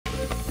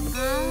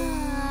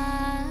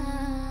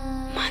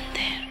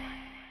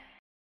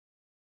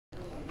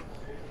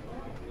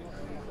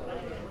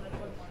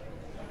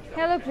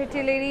Hello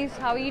pretty ladies,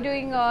 how are you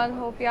doing all?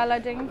 Hope you all are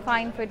doing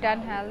fine, fit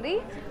and healthy.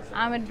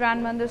 I'm at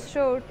Mandir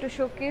store to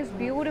showcase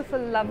beautiful,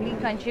 lovely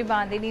Kanchi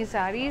Bandhani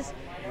Sarees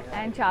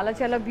and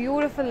chala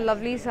beautiful,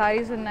 lovely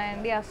sarees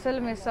unnayandi.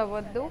 Assalu miss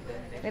avvaddu.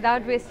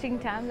 Without wasting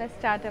time, let's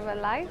start our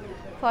live.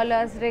 Follow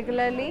us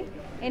regularly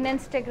in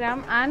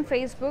Instagram and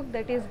Facebook,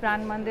 that is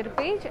Brand Mandir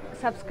page.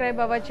 Subscribe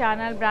our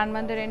channel Brand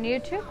Mandir in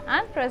YouTube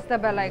and press the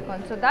bell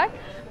icon so that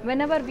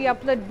whenever we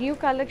upload new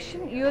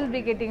collection, you will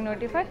be getting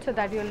notified so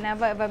that you will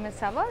never ever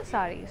miss our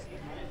sarees.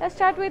 Let's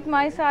start with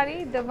my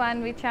saree. The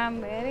one which I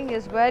am wearing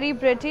is very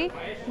pretty,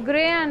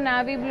 grey and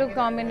navy blue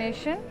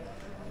combination.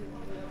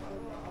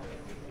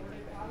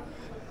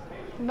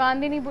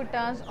 Bandhani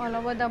buttas all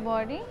over the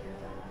body.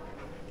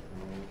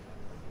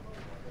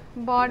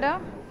 Border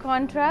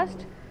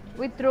contrast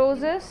with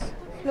roses,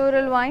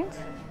 floral vines,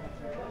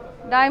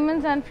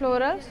 diamonds and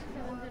florals.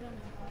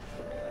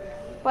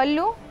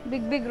 Pallu,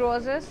 big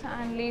roses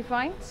and leaf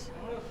vines.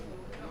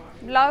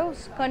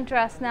 Blouse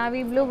contrast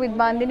navy blue with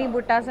bandhani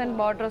buttas and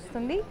border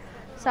ostundi.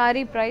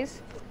 Saree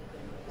price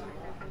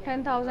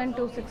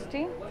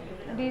 10,260.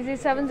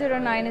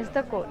 DZ709 is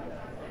the code.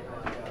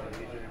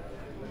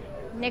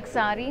 Next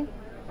saree.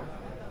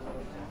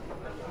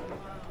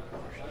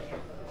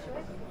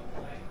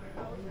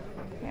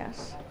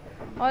 Yes,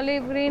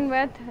 olive green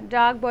with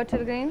dark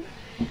bottle green.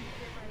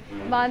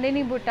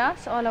 Bandhani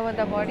buttas all over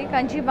the body.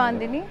 Kanchi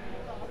bandhani.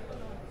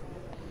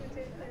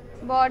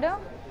 Border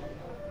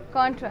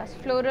contrast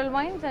floral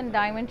vines and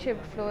diamond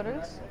shaped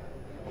florals.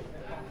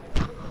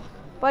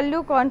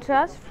 Pallu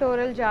contrast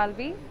floral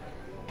jalvi.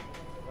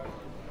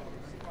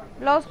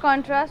 Blouse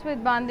contrast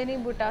with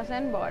bandhani buttas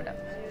and border.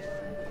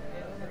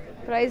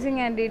 Pricing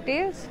and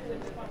details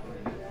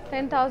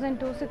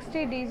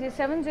 10,260.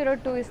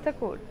 DZ702 is the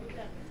code.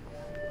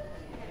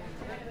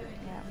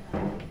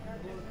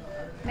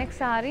 Next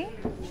saree,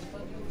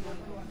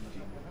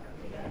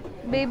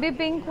 baby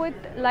pink with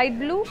light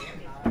blue.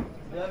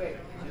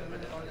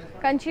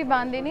 Kanchi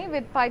bandhani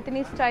with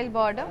paithani style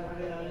border.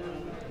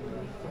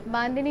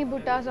 Bandhani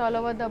buttas all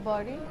over the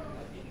body.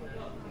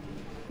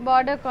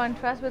 Border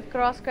contrast with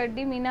cross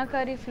kaddi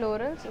meenakari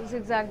florals,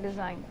 zigzag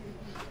design.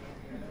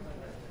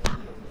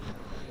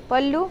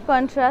 Pallu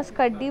contrast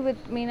kaddi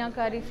with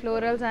meenakari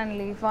florals and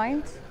leaf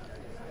vines.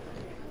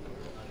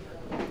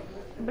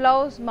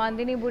 Blouse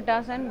bandhani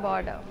buttas and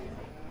border.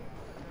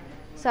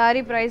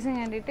 Saree pricing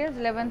and details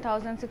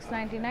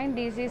 11,699.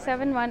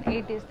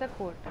 DZ718 is the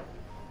code.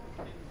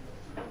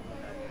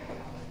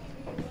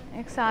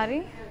 Next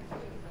saree,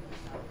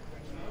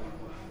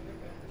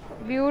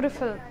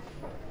 beautiful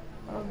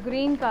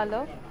green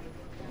color,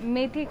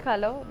 methi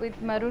color with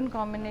maroon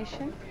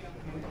combination.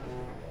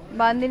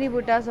 Bandhani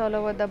buttas all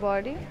over the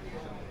body.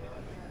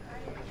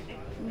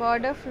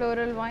 Border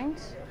floral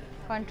vines,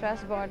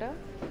 contrast border.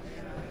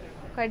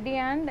 Kaddi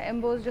and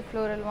embossed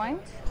floral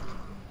vines.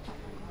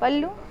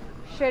 Pallu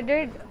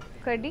shaded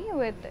kaddi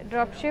with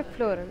drop shape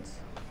florals.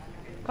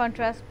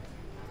 Contrast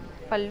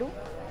pallu.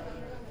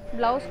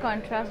 Blouse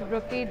contrast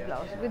brocade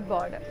blouse with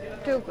border.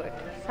 Too good.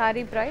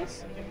 Saree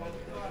price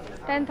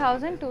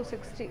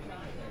 10,260.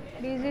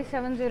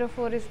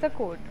 DZ704 is the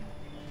code.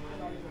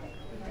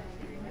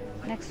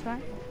 Next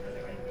one.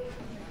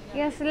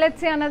 Yes,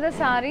 let's see another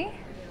saree.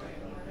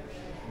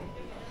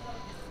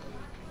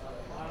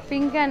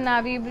 Pink and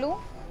navy blue.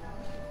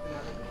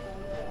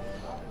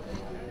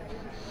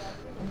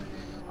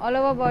 All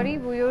over body,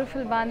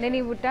 beautiful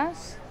bandhani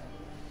buttas.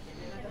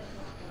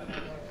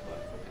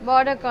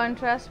 Border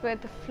contrast with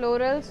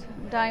florals,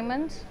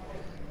 diamonds.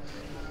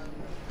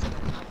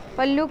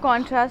 Pallu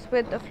contrast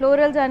with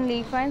florals and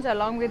leaf vines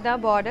along with the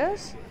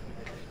borders.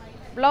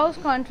 Blouse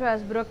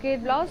contrast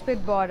brocade blouse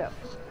with border.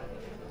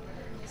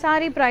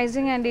 Saree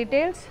pricing and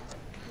details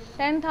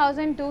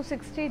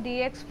 10,260.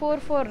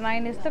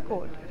 DX449 is the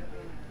code.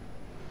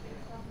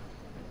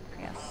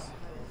 Yes.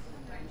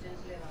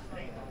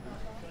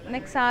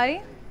 Next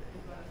saree.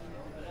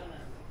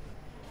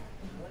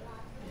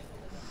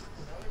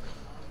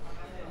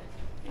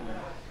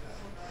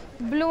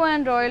 Blue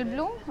and royal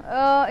blue.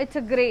 It's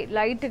a grey,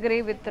 light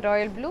grey with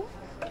royal blue.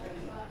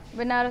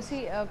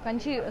 Banarasi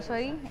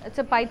it's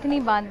a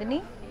paithani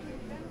bandhani.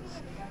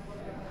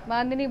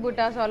 Bandhani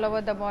buttas all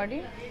over the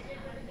body.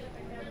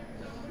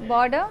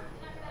 Border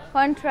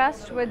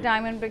contrast with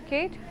diamond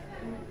brocade.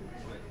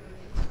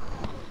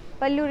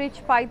 Pallu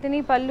rich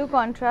paithani pallu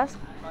contrast.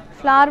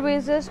 Flower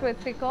vases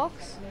with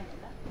peacocks.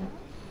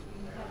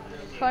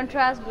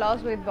 Contrast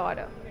blouse with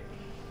border.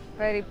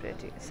 Very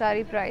pretty.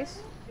 Saree price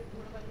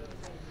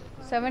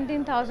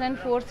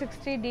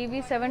 17,460.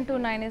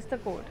 DV729 is the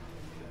code.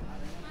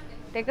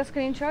 Take a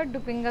screenshot, do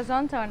ping us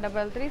on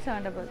 733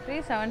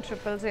 733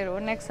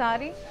 7000. Next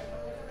saree.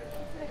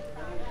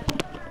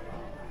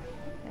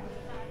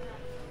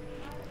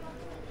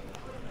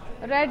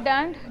 Red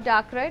and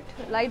dark red,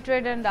 light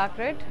red and dark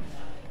red.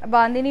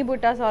 Bandhani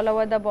buttas all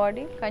over the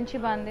body. Kanchi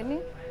bandhani.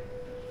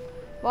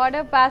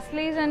 Border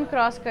paisleys and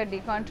cross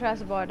kaddi,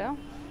 contrast border.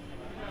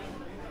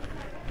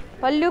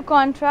 Pallu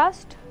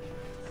contrast.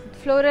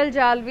 Floral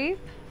jalvi.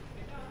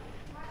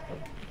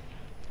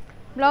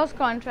 Blouse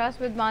contrast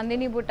with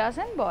Bandhani buttas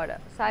and border.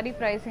 Saree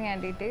pricing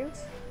and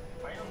details.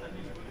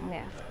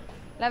 Yeah.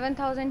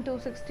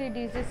 11,260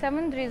 DC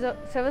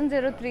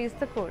 703 is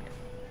the code.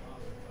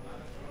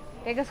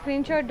 Take a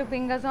screenshot to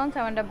ping us on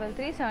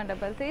 733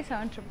 733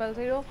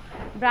 7000.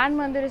 Brand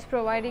Mandir is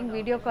providing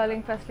video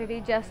calling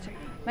facility. Just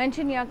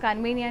mention your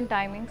convenient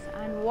timings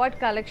and what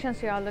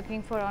collections you are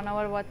looking for on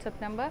our WhatsApp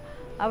number.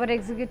 Our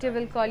executive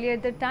will call you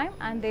at the time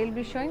and they will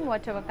be showing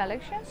whatever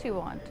collections you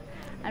want.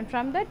 And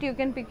from that you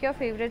can pick your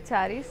favorite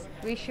sarees.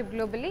 We ship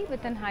globally.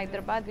 Within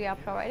Hyderabad we are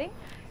providing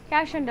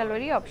cash and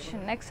delivery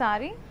option. Next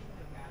saree.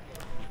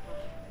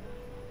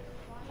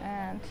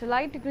 And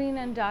light green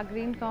and dark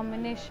green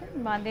combination.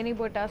 Bandhani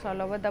buttas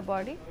all over the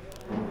body.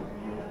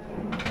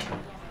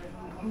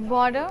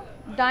 Border,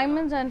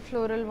 diamonds and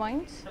floral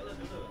vines.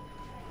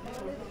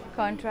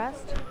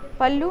 Contrast.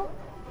 Pallu,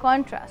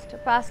 contrast.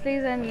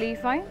 Paisleys and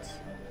leaf vines.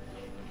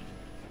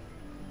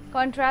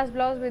 Contrast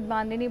blouse with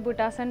Bandhani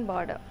buttas and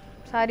border.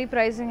 Saree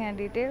pricing and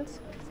details.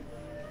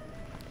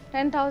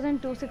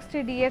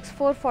 10,260 DX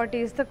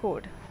 440 is the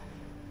code.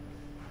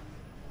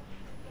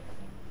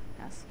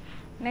 Yes.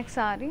 Next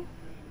saree.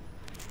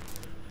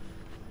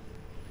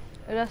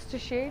 Rust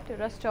shade,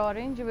 rust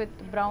orange with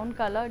brown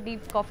color,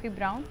 deep coffee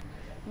brown.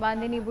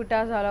 Bandhani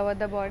buttas all over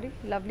the body.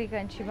 Lovely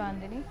Kanchi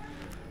Bandhani.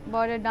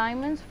 Border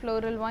diamonds,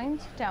 floral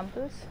vines,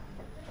 temples.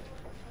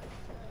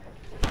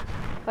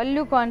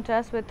 Pallu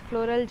contrast with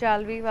floral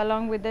jal weave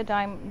along with the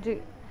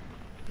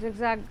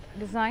zigzag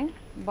design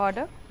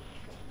border.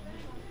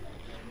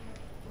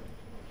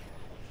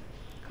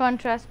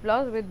 Contrast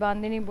blouse with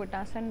Bandhani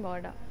buttas and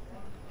border.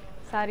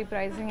 Saree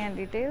pricing and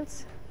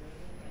details.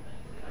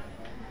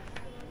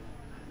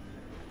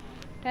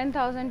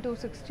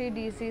 10,260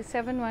 DC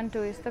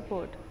 712 is the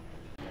code.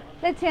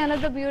 Let's see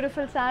another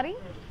beautiful saree.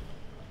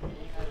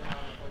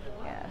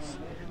 Yes,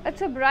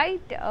 it's a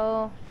bright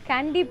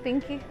candy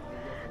pinky.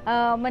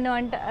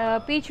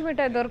 Peach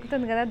mitai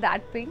dorkutundi kada,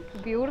 that pink,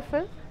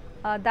 beautiful.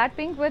 That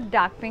pink with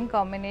dark pink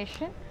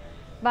combination.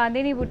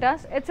 Bandhani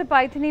buttas. It's a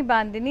Paithani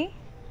Bandhani.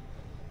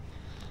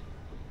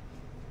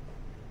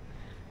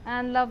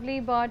 And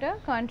lovely border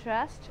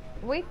contrast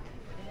with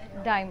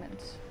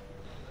diamonds.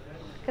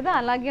 Kada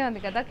alage undi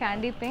kada,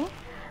 candy pink.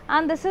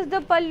 And this is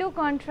the pallu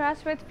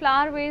contrast with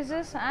flower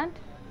vases and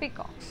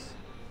peacocks.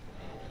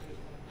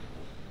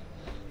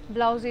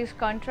 Blouse is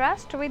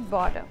contrast with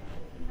border.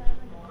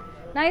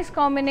 Nice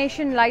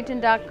combination, light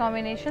and dark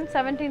combination.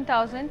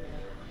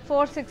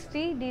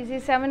 17,460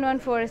 DC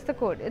 714 is the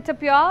code. It's a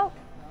pure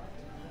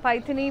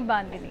Paithani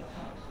Bandhani.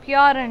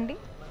 Pure andi.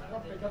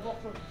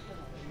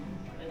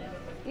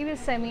 Ivi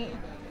semi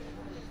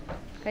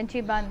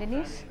Kanchi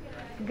Bandhanis.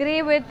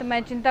 Grey with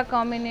magenta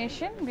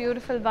combination.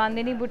 Beautiful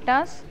Bandhani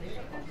buttas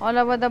all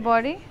over the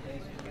body.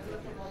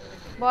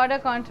 Border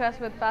contrast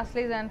with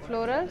paisleys and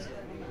florals.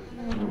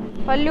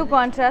 Pallu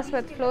contrast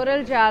with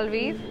floral jal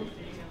weave.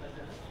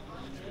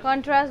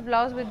 Contrast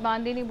blouse with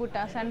Bandhani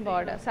buttas and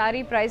border.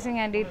 Saree pricing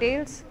and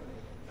details.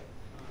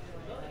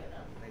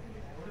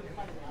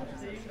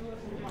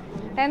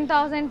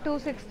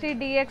 10,260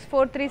 DX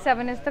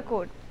 437 is the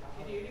code.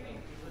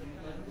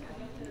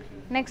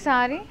 Next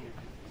saree.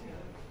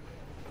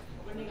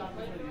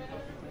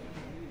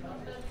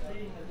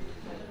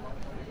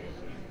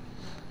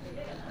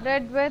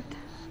 Red with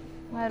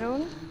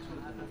maroon.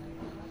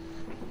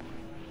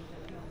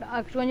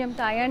 కొంచెం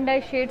tie and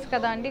dye shades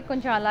కదండి,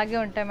 కొంచెం అలాగే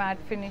ఉంటాయి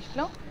mat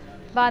ఫినిష్లో.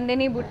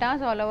 Bandhani buttas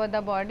all over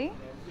the body.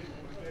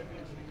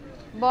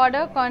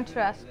 Border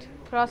contrast,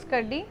 cross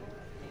kaddi,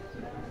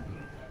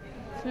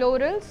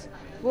 florals,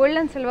 gold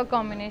and silver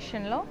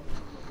combination lo.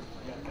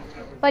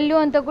 Pallu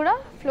anta kuda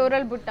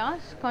floral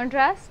buttas,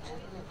 contrast,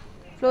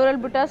 floral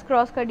buttas,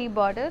 cross kaddi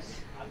borders.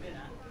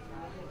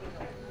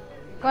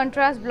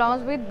 Contrast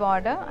blouse with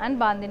border and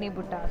Bandhani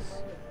buttas.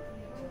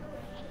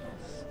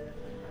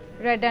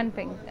 Red and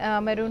pink,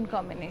 maroon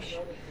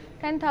combination.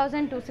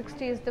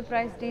 10,260 is the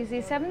price. DC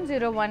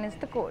 701 is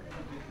the code.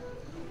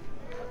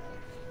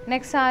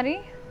 Next saree.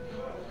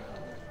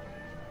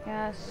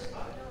 Yes.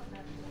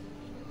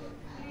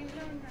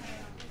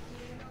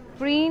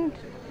 Green,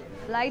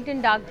 light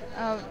and dark,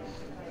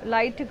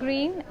 light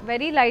green,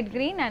 very light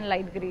green and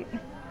light green.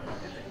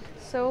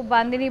 So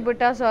Bandhani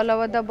buttas all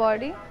over the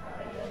body.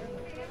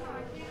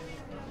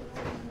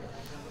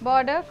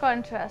 Border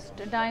contrast,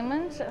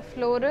 diamonds,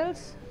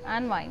 florals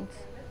and vines.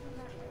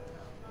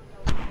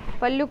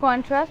 Pallu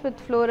contrast with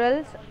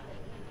florals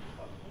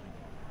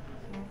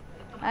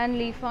and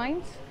leaf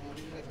vines.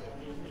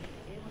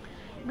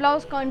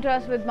 Blouse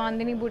contrast with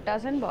Bandhani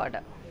buttas and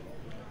border.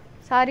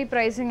 Saree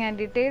pricing and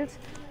details.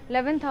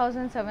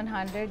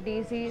 11,700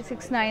 DC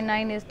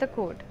 699 is the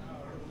code.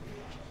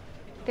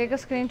 Take a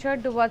screenshot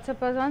to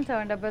WhatsApp us on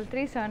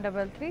 733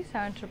 733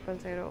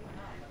 7000.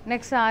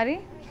 Next saree.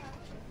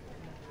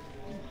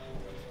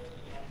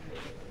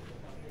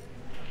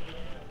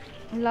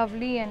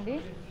 Lovely andi.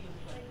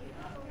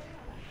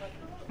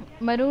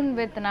 Maroon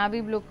with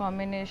navy blue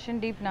combination,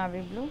 deep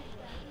navy blue.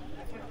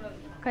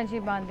 Kanchi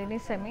Bandhani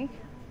semi.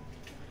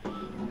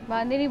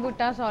 Bandhani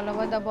buttas all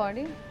over the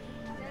body.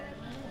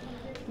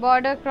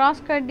 Border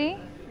cross kaddi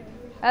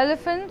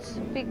Elephants,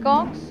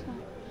 peacocks,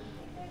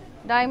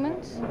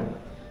 diamonds,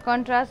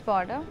 contrast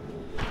border.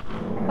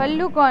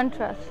 Pallu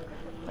contrast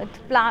with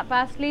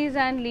paisleys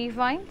and leaf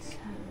vines.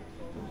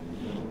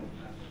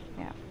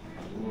 Yeah.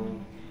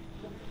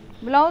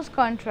 Blouse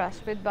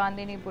contrast with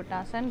bandhani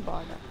buttas and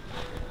border.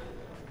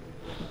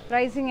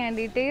 Pricing and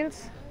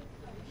details.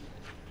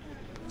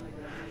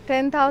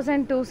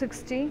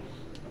 10,260.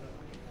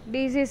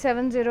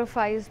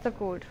 DZ705 is the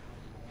code.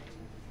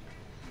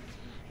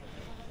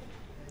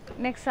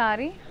 Next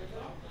saree.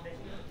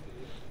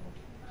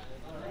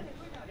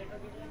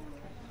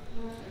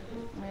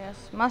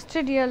 Yes,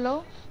 mustard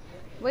yellow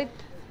with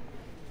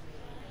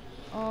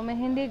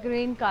mehendi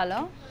green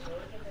color,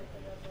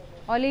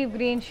 olive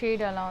green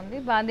shade along the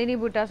bandhani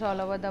buttas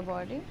all over the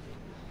body.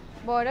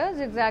 Border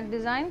zigzag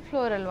design,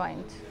 floral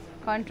vines,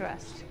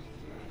 contrast.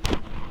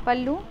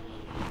 Pallu,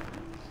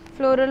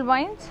 floral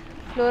vines,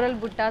 floral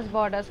buttas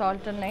borders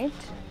alternate,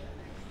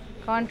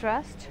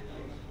 contrast.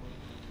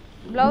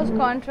 Blouse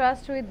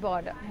contrast with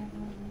border.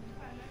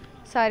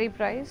 Saree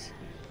price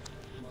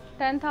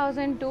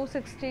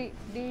 10,260.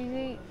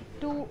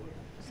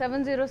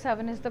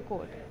 DZ2707 is the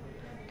code.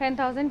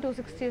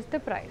 10,260 is the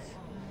price.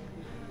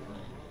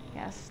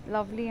 Yes,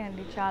 lovely and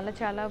chala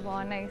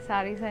bagunayi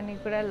sarees ani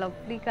kuda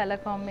lovely color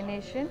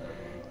combination.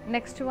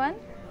 Next one.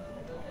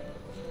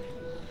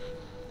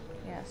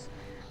 Yes,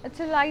 it's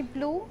a light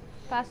blue,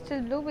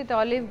 pastel blue with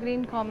olive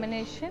green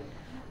combination.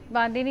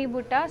 Bandhani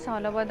buttas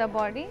all over the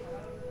body.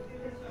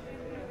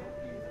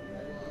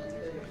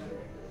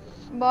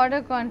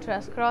 Border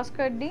contrast, cross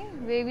cutty,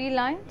 wavy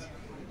lines,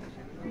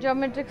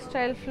 geometric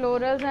style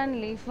florals and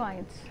leaf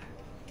vines.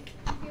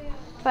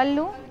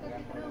 Pallu,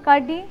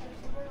 cutty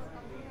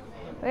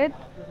with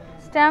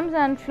stems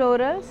and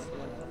florals.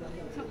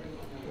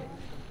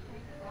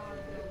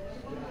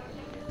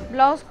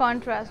 Blouse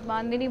contrast,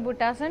 bandhani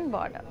buttas and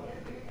border.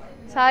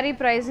 Saree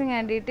pricing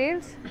and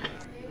details.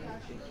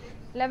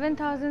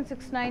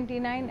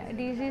 11,699.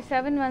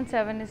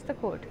 DZ717 is the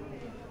code.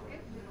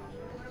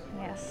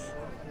 Yes.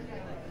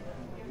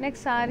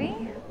 Next saree,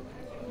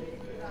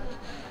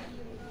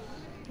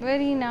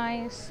 very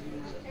nice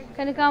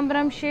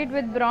Kanakambaram shade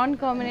with brown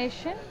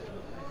combination.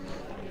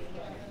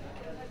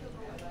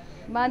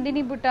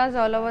 Bandhani buttas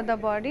all over the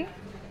body.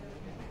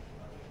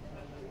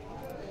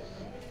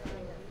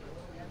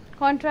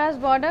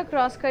 Contrast border,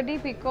 cross cutty,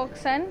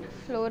 peacocks and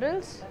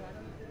florals.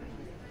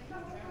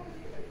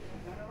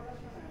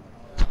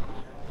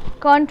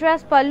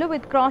 Contrast pallu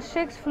with cross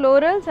checks,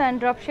 florals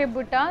and drop shape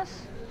buttas.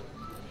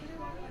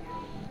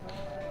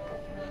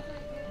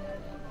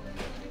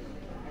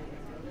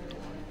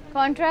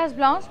 Contrast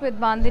blouse with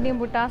bandhani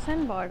buttas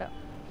and border.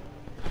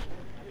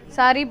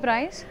 Saree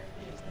price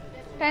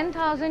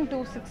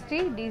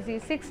 10,260.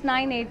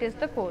 DZ698 is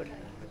the code.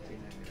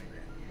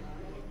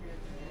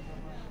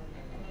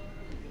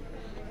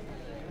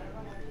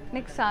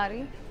 Next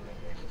saree,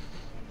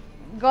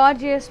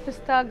 gorgeous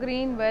pista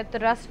green with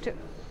rust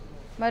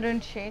maroon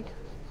shade.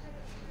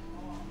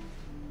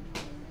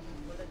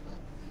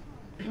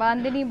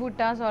 Bandhani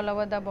buttas all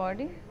over the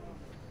body.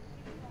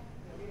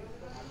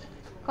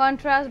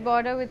 Contrast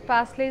border with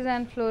paisleys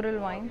and floral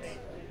vines.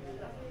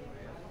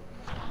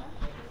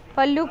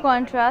 Pallu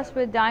contrast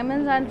with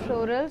diamonds and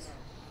florals,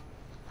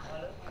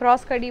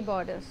 cross cutty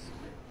borders.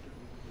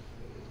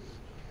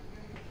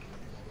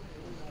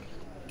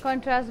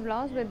 Contrast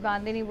blouse with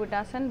bandhani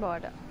buttas and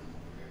border.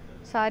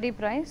 Saree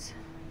price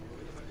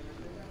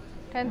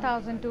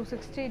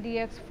 10,260.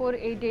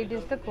 DX488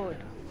 is the code.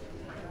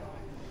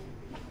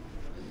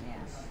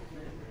 Yes.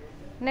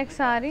 Next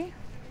saree.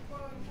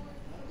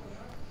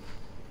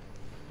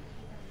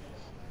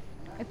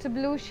 It's a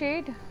blue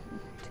shade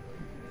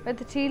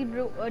with teal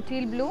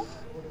blue,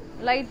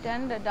 light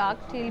and dark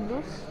teal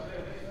blues.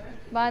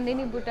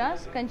 Bandhani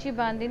buttas, kanchi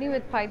bandhani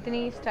with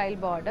paithani style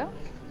border.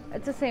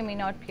 It's a semi,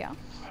 not pure.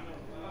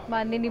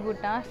 Bandhani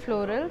buttas,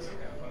 florals.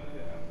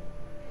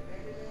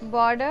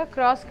 Border,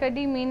 cross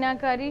cutty,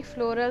 meenakari,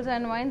 florals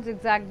and vines,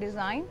 zigzag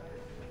design.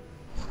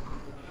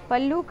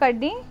 Pallu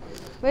kaddi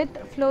with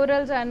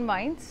florals and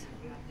vines.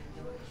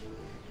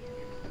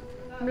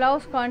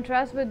 Blouse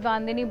contrast with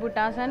bandhani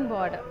buttas and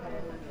border.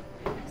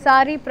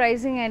 Saree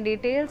pricing and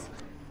details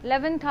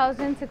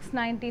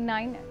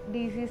 11,699.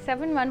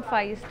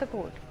 DZ715 is the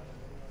code.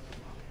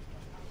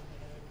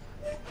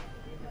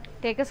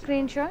 Take a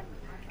screenshot.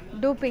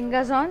 Do ping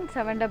us on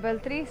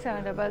 733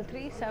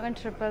 733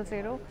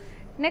 7000.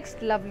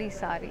 Next lovely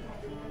saree.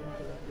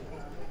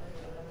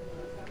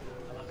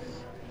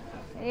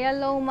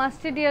 Yellow,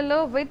 mustard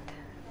yellow with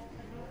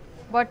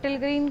bottle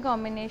green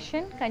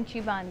combination,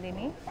 kanchi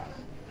bandhani.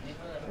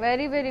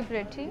 Very, very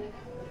pretty.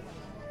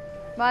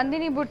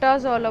 Bandhani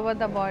buttas all over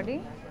the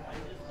body.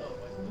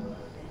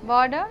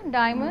 Border,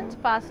 diamonds,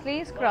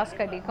 paisleys, cross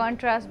cutty,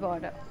 contrast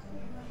border.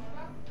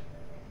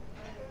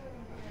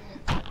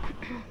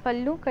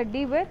 Pallu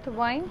kaddi with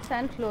vines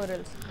and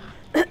florals.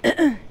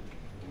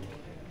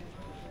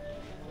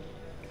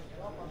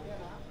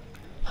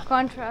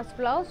 Contrast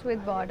blouse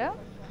with border.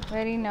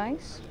 Very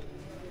nice.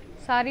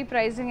 Saree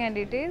pricing and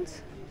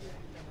details.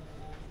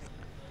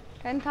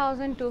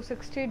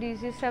 10,260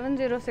 DC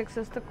 706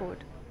 is the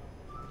code.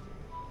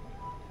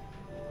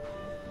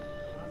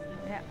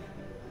 Yeah.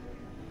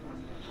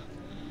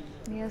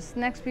 Yes,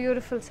 next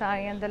beautiful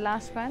saree and the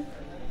last one.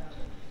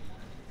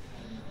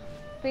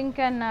 Pink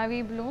and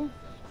navy blue.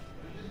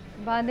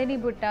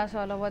 Bandhani buttas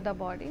all over the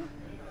body.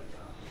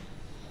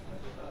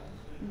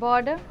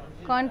 Border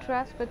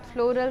contrast with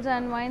florals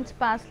and vines,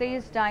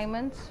 pasleys,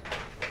 diamonds.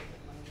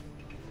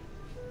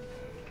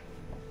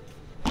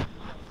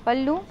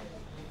 Pallu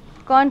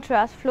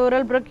contrast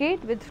floral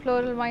brocade with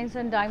floral vines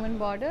and diamond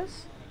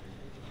borders.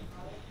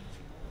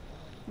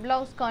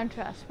 Blouse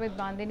contrast with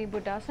bandhani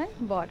buttas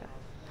and border.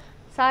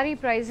 Sari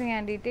pricing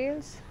and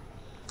details.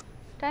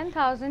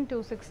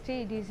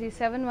 10,260 DC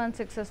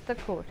 716 is the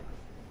code.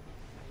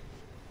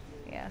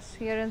 Yes,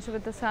 here ends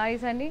with the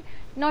sarees, and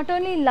not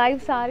only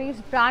live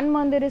sarees, Brand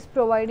Mandir is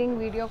providing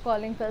video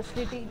calling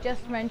facility.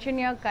 Just mention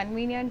your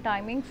convenient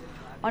timings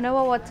on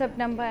our WhatsApp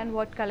number and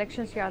what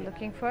collections you are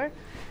looking for,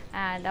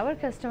 and our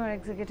customer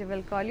executive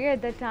will call you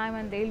at that time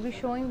and they will be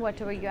showing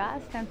whatever you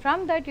asked, and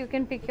from that you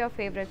can pick your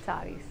favorite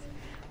sarees.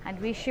 And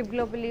we ship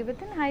globally.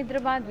 Within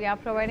Hyderabad we are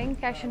providing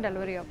cash and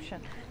delivery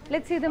option.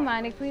 Let's see the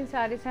mannequin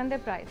sarees and their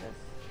prices.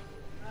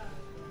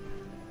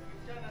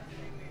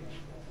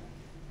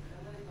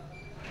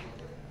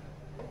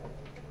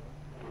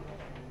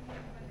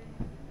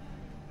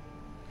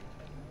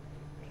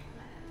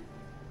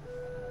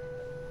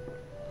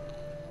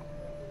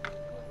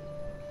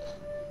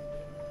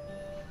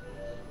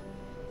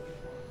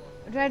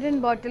 Red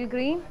and bottle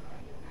green.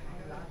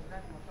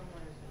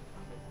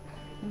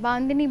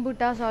 Bandhani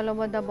buttas all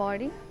over the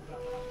body.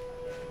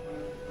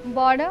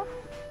 Border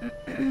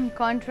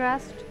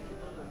contrast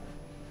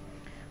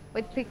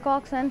with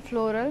peacocks and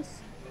florals.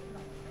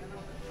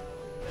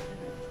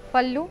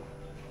 Pallu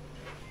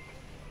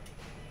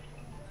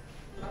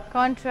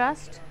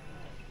contrast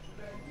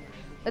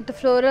with the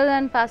floral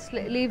and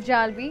pastel leaf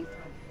jalbi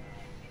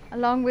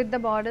along with the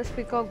borders,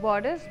 peacock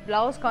borders.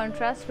 Blouse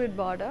contrast with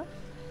border.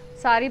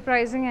 Sari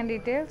pricing and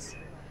details.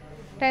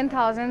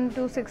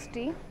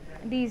 10,260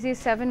 DC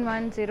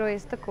 710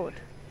 is the code.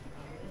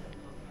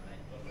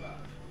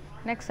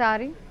 Next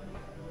sari.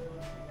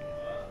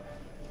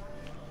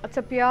 It's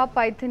a pure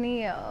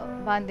Paithani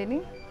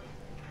bandhani,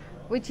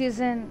 which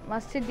is in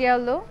mustard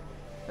yellow,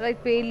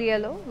 like pale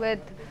yellow with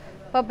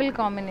purple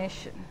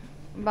combination.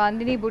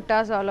 Bandhani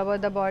buttas all over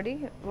the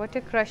body. What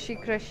a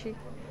crushy,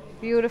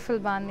 beautiful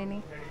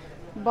bandhani.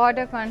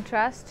 Border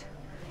contrast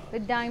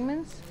with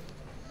diamonds.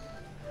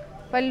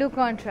 Pallu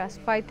contrast,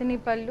 Paithani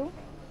pallu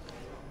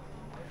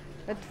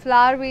with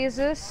flower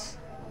vases,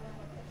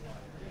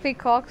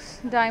 peacocks,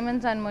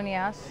 diamonds and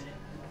munias.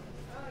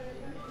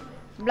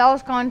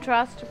 Blouse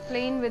contrast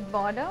plain with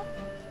border.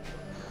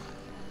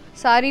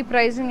 Sari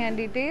pricing and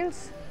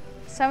details.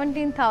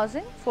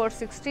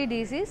 17,460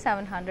 DC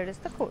 700 is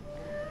the code.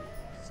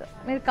 So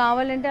మీరు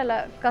కావాలంటే అలా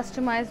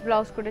customise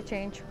blouse కూడా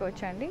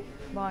చేయించుకోవచ్చండి,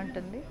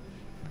 బాగుంటుంది.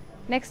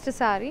 Next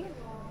sorry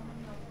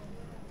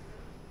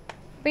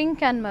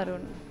pink and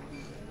maroon.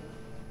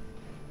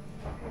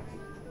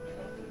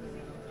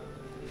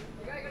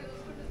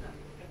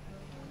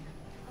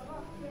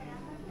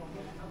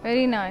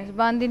 Very nice.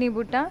 Bandhani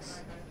buttas.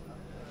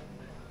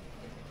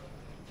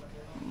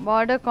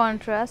 Border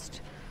contrast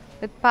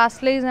with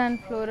pasleys and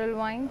floral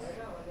vines.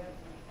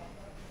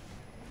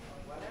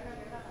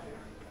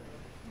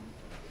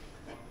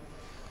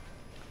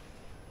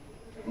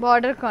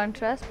 Border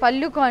contrast.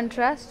 Pallu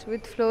contrast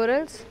with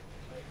florals.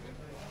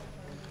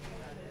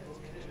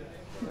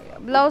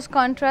 Blouse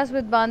contrast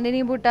with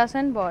bandhani buttas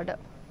and border.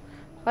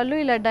 Pallu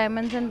ila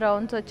diamonds and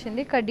rounds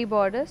vachindi, kaddi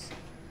borders.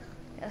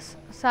 Yes,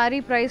 sari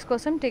price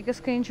kosam take a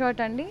screenshot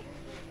andi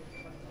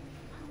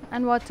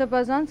and WhatsApp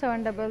us on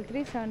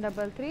 733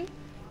 733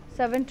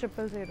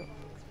 7000.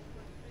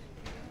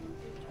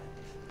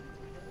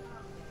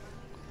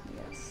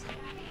 Yes.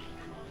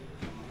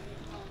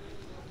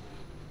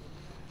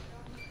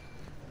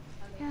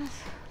 Yes,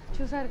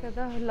 చూసారు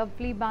కదా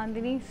lovely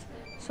bandhanis.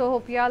 So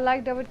hope you all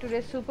liked our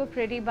today's super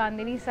pretty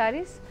bandhani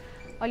sarees.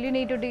 All you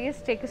need to do is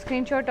take a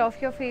screenshot of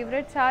your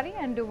favorite saree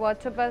and do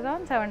WhatsApp us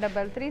on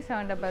 733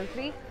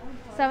 733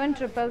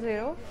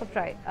 7000 for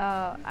price,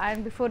 and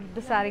before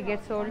the saree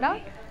gets sold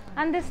out.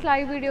 And this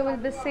live video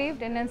will be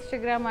saved in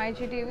Instagram,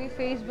 IGTV,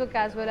 Facebook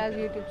as well as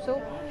YouTube. So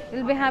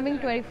we'll be having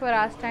 24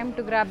 hours time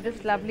to grab this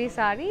lovely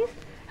sarees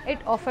at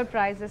offer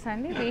prices,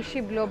 and we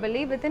ship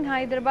globally. Within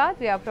Hyderabad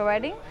we are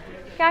providing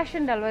cash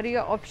and delivery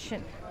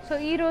option. So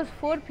ee roz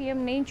 4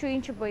 PM నేను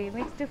చూయించబోయే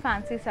next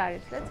fancy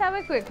sarees. Let's have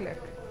a quick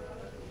look.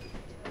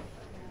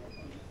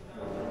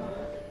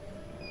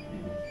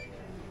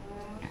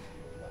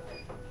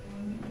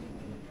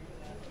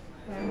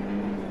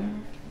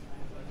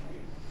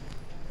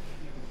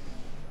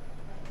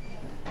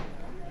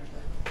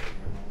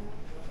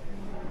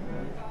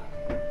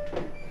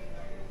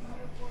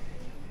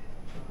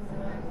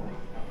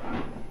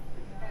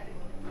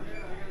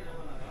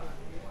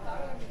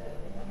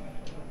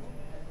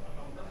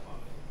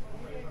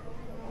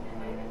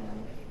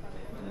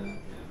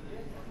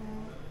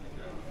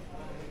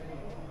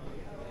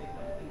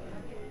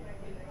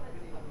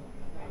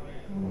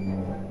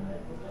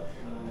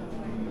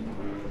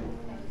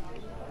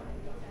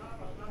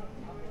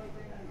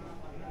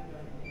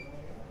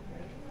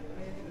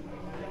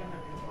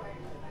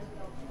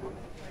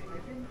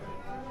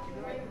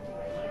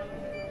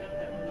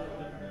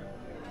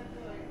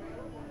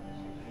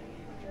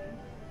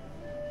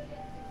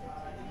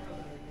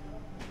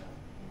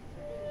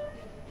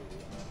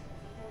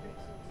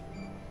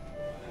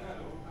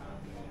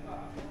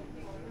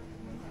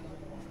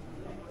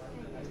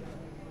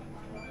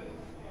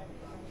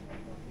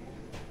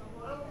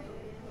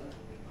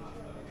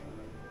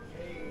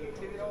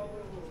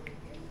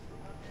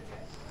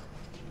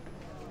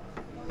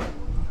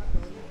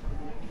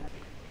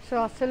 So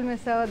అస్సలు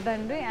miss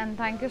అవ్వద్దండి. And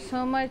thank you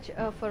so much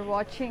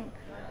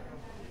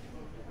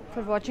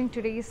for watching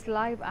today's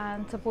live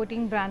and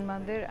supporting Brand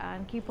Mandir, and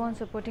keep on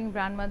supporting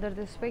Brand Mandir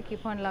this way.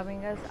 Keep on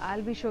loving us.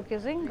 I'll be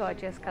showcasing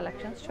gorgeous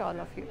collections to all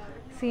of you.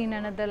 See you in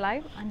another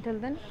live. Until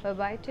then, bye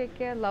bye, take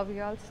care, love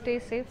you all, stay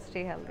safe,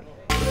 stay healthy.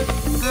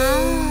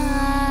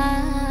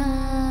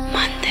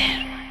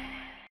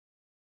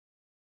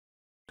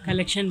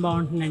 Collection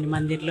బాగుంటుందండి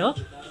మందిర్లో,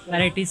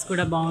 varieties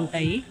కూడా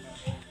బాగుంటాయి.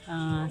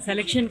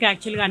 సెలెక్షన్కి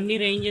యాక్చువల్గా అన్ని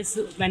ranges,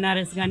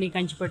 Banaras కానీ,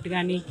 కంచిపట్టు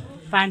కానీ,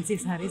 fancy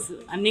saris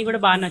అన్నీ కూడా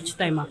బాగా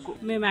నచ్చుతాయి మాకు.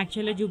 మేము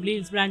యాక్చువల్గా జూబ్లీ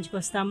హిల్స్ బ్రాంచ్కి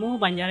వస్తాము,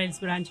 బంజారా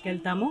హిల్స్ బ్రాంచ్కి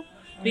వెళ్తాము.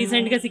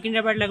 రీసెంట్గా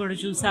సికింద్రాబాద్లో కూడా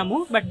చూసాము,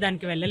 బట్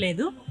దానికి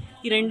వెళ్ళలేదు.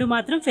 ఈ రెండు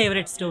మాత్రం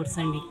ఫేవరెట్ స్టోర్స్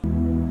అండి.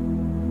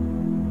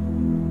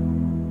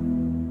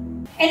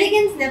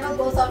 Elegance never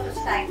goes out of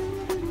style.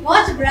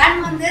 Watch Brand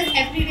Mandir's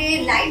everyday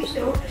live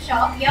show to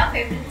shop your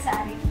favorite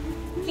saree.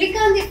 Click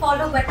on the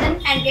follow button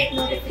and get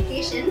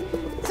notification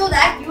so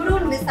that you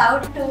don't miss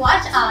out to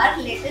watch our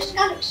latest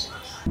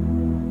collections.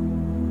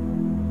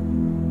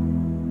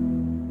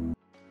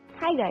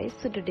 Hi guys,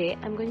 so today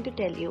I'm going to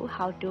tell you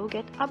how to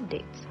get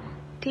updates.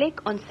 Click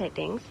on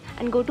settings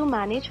and go to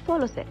manage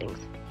follow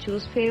settings.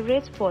 Choose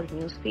favorites for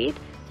newsfeed,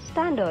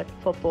 standard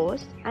for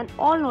posts, and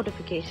all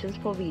notifications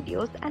for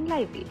videos and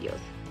live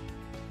videos.